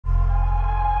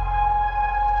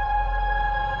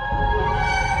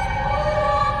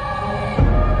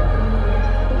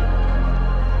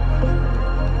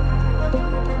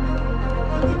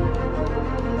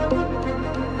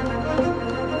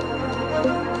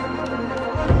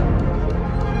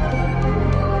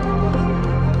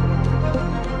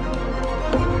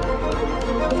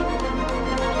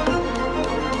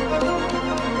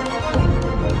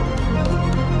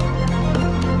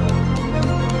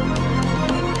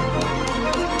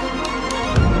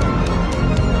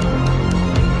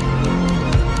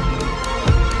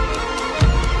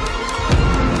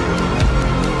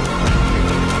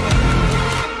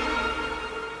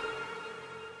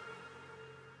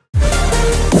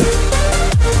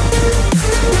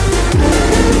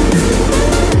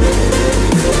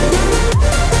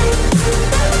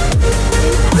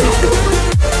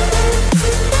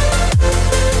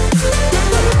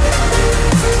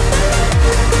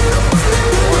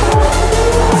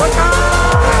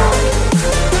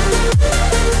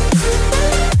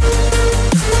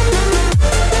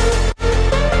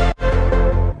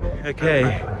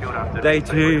Day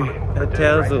 2 at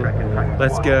Townsville.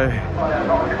 Let's go.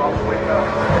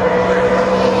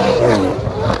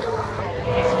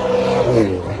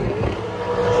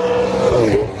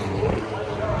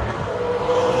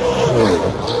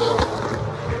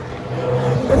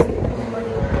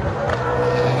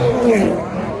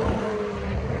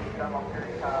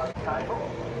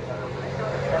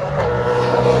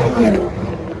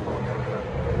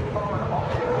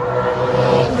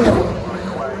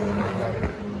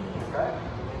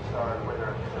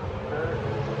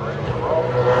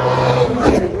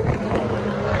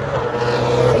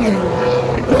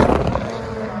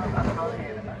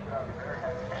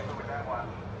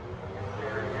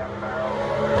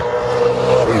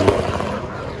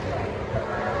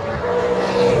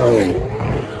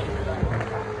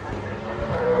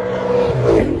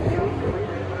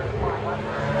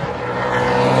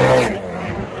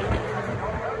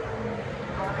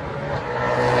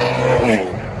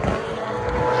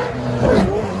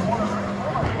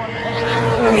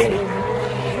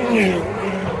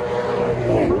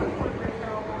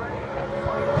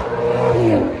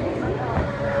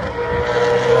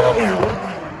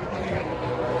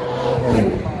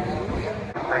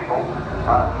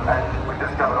 And we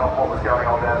just covered off what was going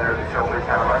on down there at the Shelby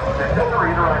Town Race. Just to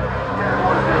reiterate,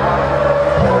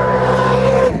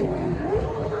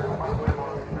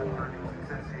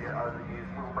 success here over the years.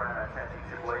 Will Brown, our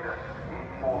championship leader, in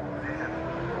 4th position.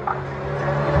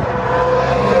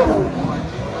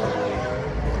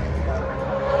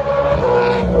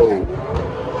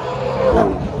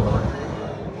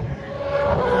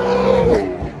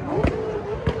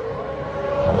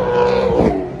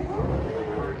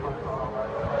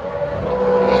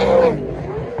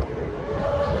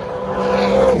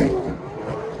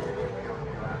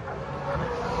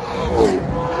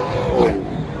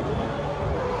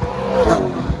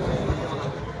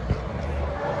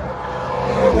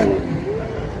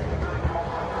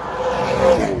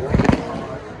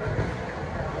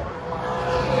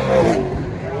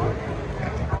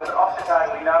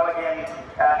 We know again,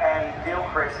 and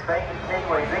Gilchrist, being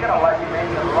Kiwis, they're going to let you in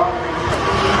the long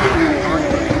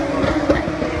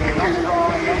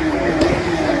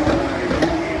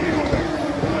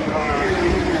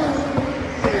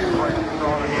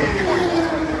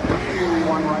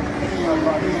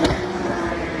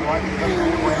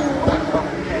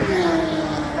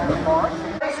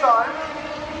this time,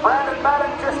 Brandon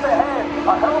Madden just ahead. A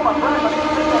hell of a Brandon.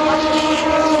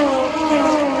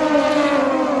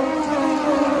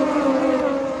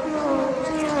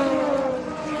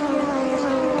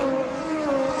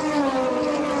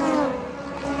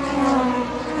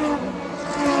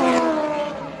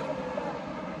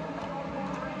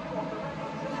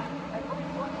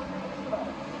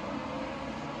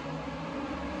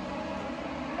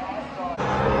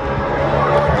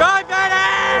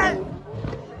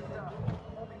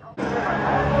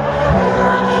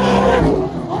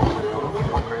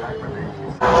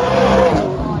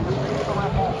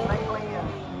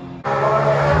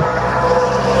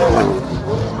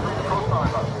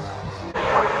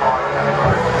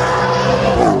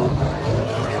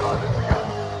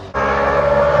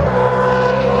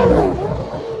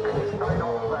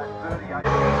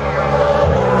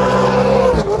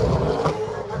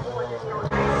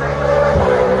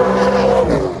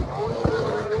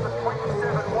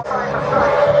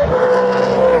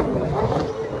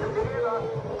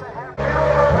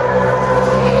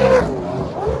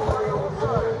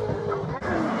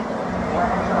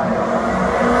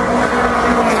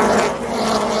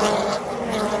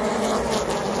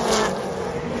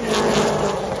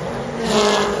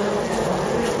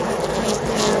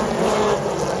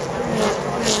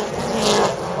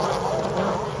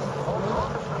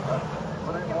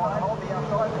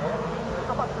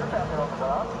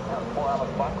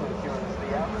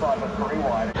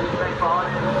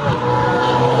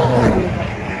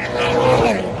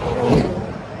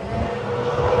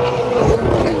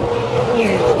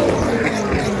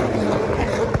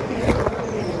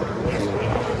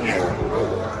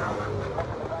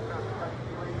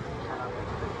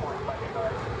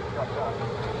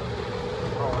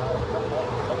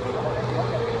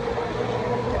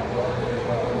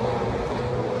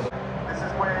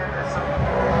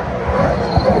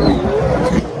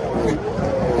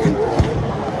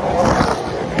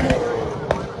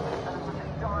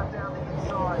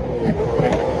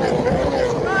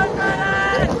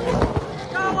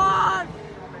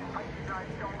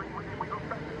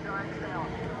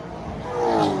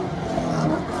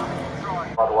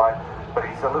 By the way, but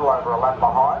he's a little over a lap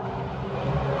behind.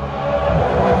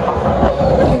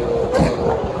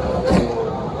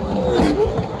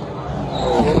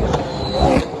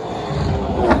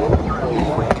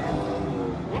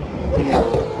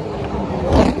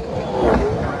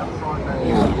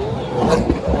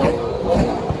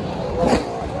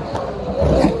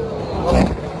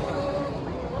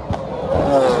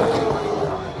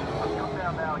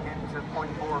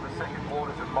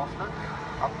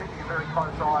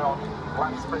 close eye on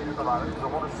lap speed at the moment because I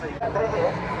want to see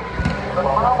there. The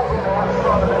marbles on the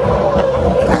outside of that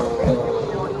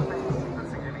the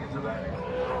significance of that is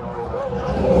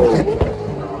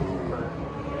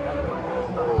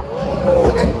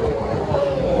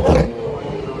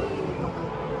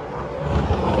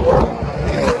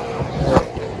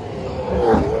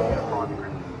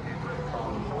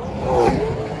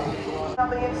on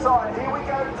the inside. Here we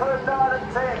go to turn 9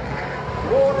 and 10.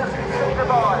 Waters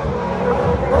incentivized.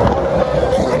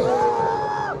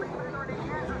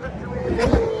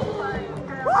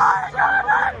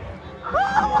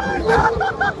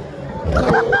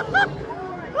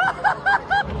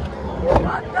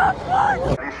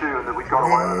 The issue that we got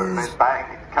away with it, then bang,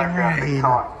 it came down big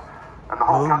time. And the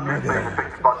whole country is being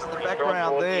affected by the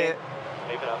Background there.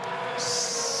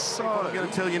 So I'm going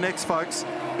to tell you next, folks,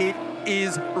 it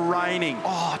is raining.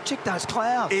 Oh, check those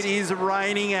clouds. It is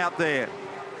raining out there.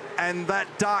 And that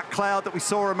dark cloud that we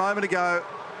saw a moment ago,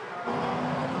 the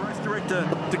race director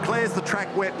declares the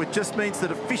track wet, which just means that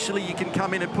officially you can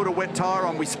come in and put a wet tyre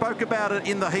on. We spoke about it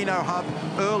in the Hino Hub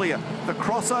earlier. The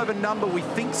crossover number we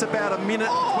think's about 1 minute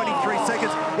and 23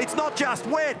 seconds. It's not just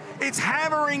wet, it's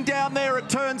hammering down there at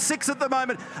turn 6 at the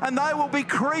moment, and they will be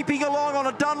creeping along on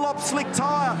a Dunlop slick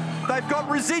tyre. They've got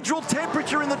residual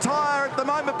temperature in the tyre at the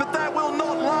moment, but that will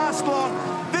not last long.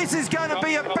 This is going to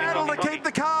be a battle to keep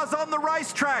the cars on the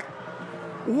racetrack.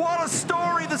 What a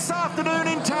story this afternoon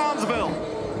in Townsville.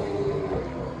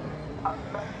 a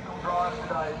magical drive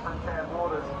today from Cam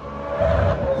Waters.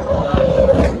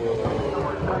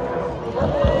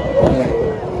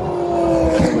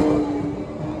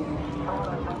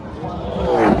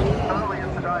 Earlier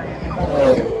today in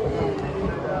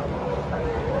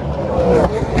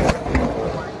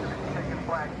second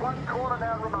flag. 1 corner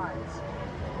now remains.